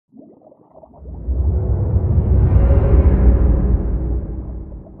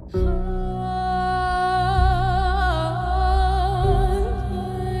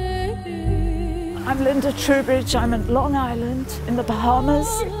under Trubridge. I'm at Long Island in the Bahamas.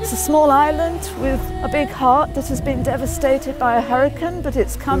 It's a small island with a big heart that has been devastated by a hurricane, but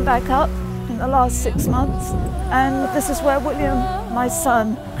it's come back up in the last 6 months. And this is where William, my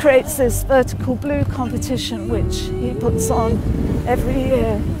son, creates this vertical blue competition, which he puts on every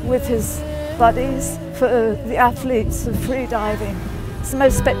year with his buddies for the athletes of freediving. It's the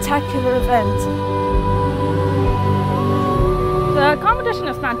most spectacular event. The competition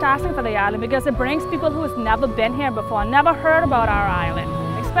is fantastic for the island because it brings people who have never been here before, never heard about our island,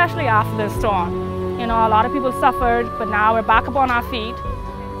 especially after the storm. You know, a lot of people suffered, but now we're back up on our feet,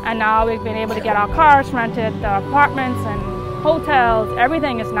 and now we've been able to get our cars rented, the apartments and hotels,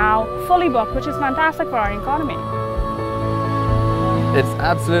 everything is now fully booked, which is fantastic for our economy. It's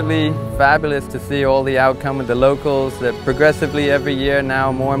absolutely fabulous to see all the outcome with the locals, that progressively every year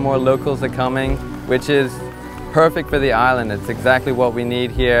now more and more locals are coming, which is perfect for the island. It's exactly what we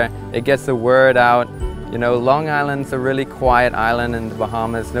need here. It gets the word out. You know, Long Island's a really quiet island in the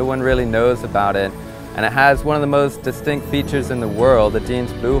Bahamas. No one really knows about it. And it has one of the most distinct features in the world, the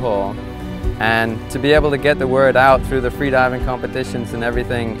Dean's Blue Hole. And to be able to get the word out through the freediving competitions and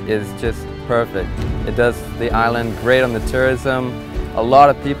everything is just perfect. It does the island great on the tourism. A lot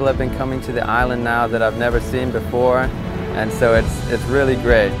of people have been coming to the island now that I've never seen before. And so it's really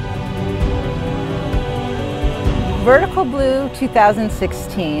great. Vertical Blue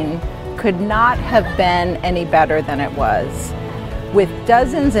 2016 could not have been any better than it was, with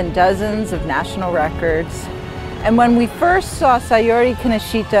dozens and dozens of national records. And when we first saw Sayuri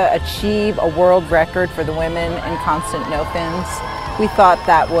Kaneshita achieve a world record for the women in constant no fins, we thought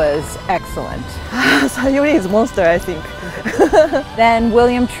that was excellent. Sayuri is a monster, I think. Then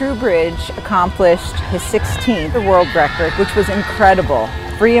William Trubridge accomplished his 16th world record, which was incredible.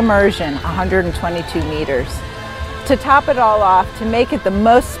 Free immersion, 122 meters. To top it all off, to make it the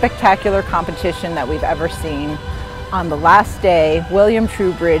most spectacular competition that we've ever seen, on the last day, William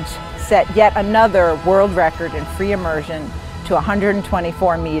Trubridge set yet another world record in free immersion to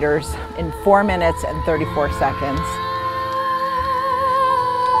 124 meters in 4 minutes and 34 seconds.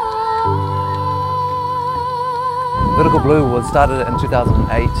 Vertical Blue was started in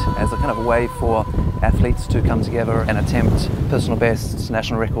 2008 as a kind of a way for athletes to come together and attempt personal bests,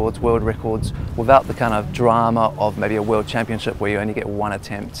 national records, world records, without the kind of drama of maybe a world championship where you only get one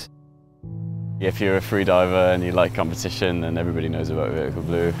attempt. If you're a freediver and you like competition, then everybody knows about Vertical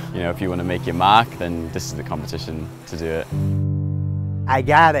Blue. You know, if you want to make your mark, then this is the competition to do it. I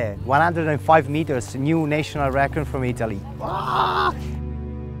got it! 105 meters, new national record from Italy.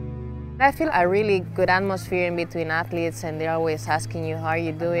 I feel a really good atmosphere in between athletes, and they're always asking you how are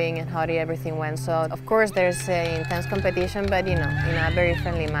you doing and how did everything went. So of course there's intense competition, but you know, in a very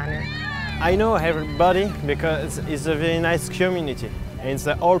friendly manner. I know everybody because it's a very nice community. And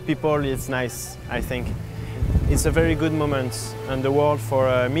all people is nice, I think. It's a very good moment in the world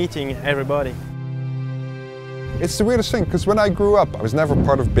for meeting everybody. It's the weirdest thing, because when I grew up, I was never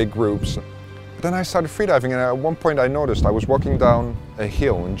part of big groups. But then I started freediving, and at one point I noticed I was walking down a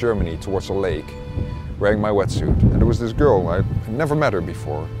hill in Germany towards a lake, wearing my wetsuit. And there was this girl, I'd never met her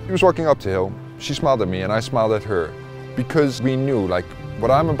before. She was walking up the hill, she smiled at me and I smiled at her. Because we knew, like,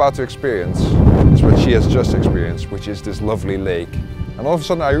 what I'm about to experience is what she has just experienced, which is this lovely lake. And all of a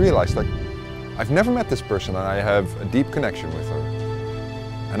sudden I realized, like, I've never met this person and I have a deep connection with her.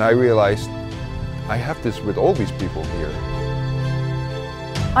 And I realized I have this with all these people here.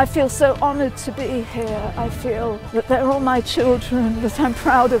 I feel so honoured to be here. I feel that they're all my children, that I'm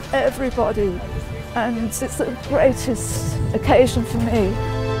proud of everybody. And it's the greatest occasion for me.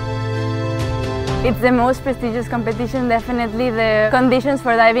 It's the most prestigious competition. Definitely the conditions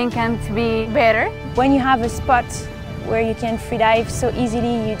for diving can't be better. When you have a spot where you can free dive so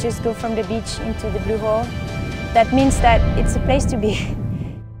easily, you just go from the beach into the blue hole. That means that it's a place to be.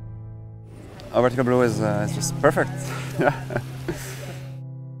 Vertical Blue is just perfect.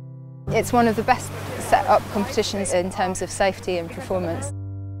 It's one of the best set up competitions in terms of safety and performance.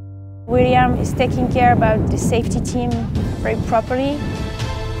 William is taking care about the safety team very properly.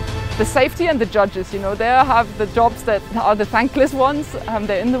 The safety and the judges, you know, they have the jobs that are the thankless ones.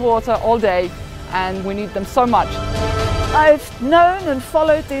 They're in the water all day and we need them so much. I've known and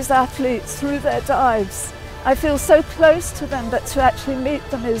followed these athletes through their dives. I feel so close to them, but to actually meet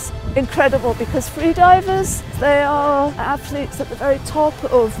them is incredible because freedivers, they are athletes at the very top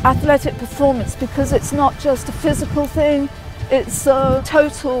of athletic performance because it's not just a physical thing, it's a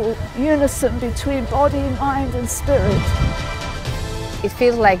total unison between body, mind and spirit. It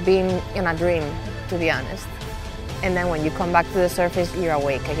feels like being in a dream, to be honest. And then when you come back to the surface, you're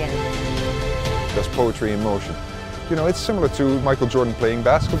awake again. There's poetry in motion. You know, it's similar to Michael Jordan playing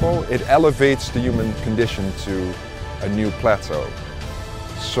basketball. It elevates the human condition to a new plateau.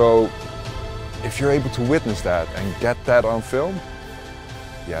 So if you're able to witness that and get that on film,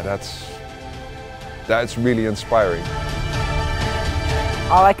 yeah, that's really inspiring.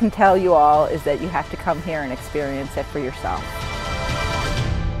 All I can tell you all is that you have to come here and experience it for yourself.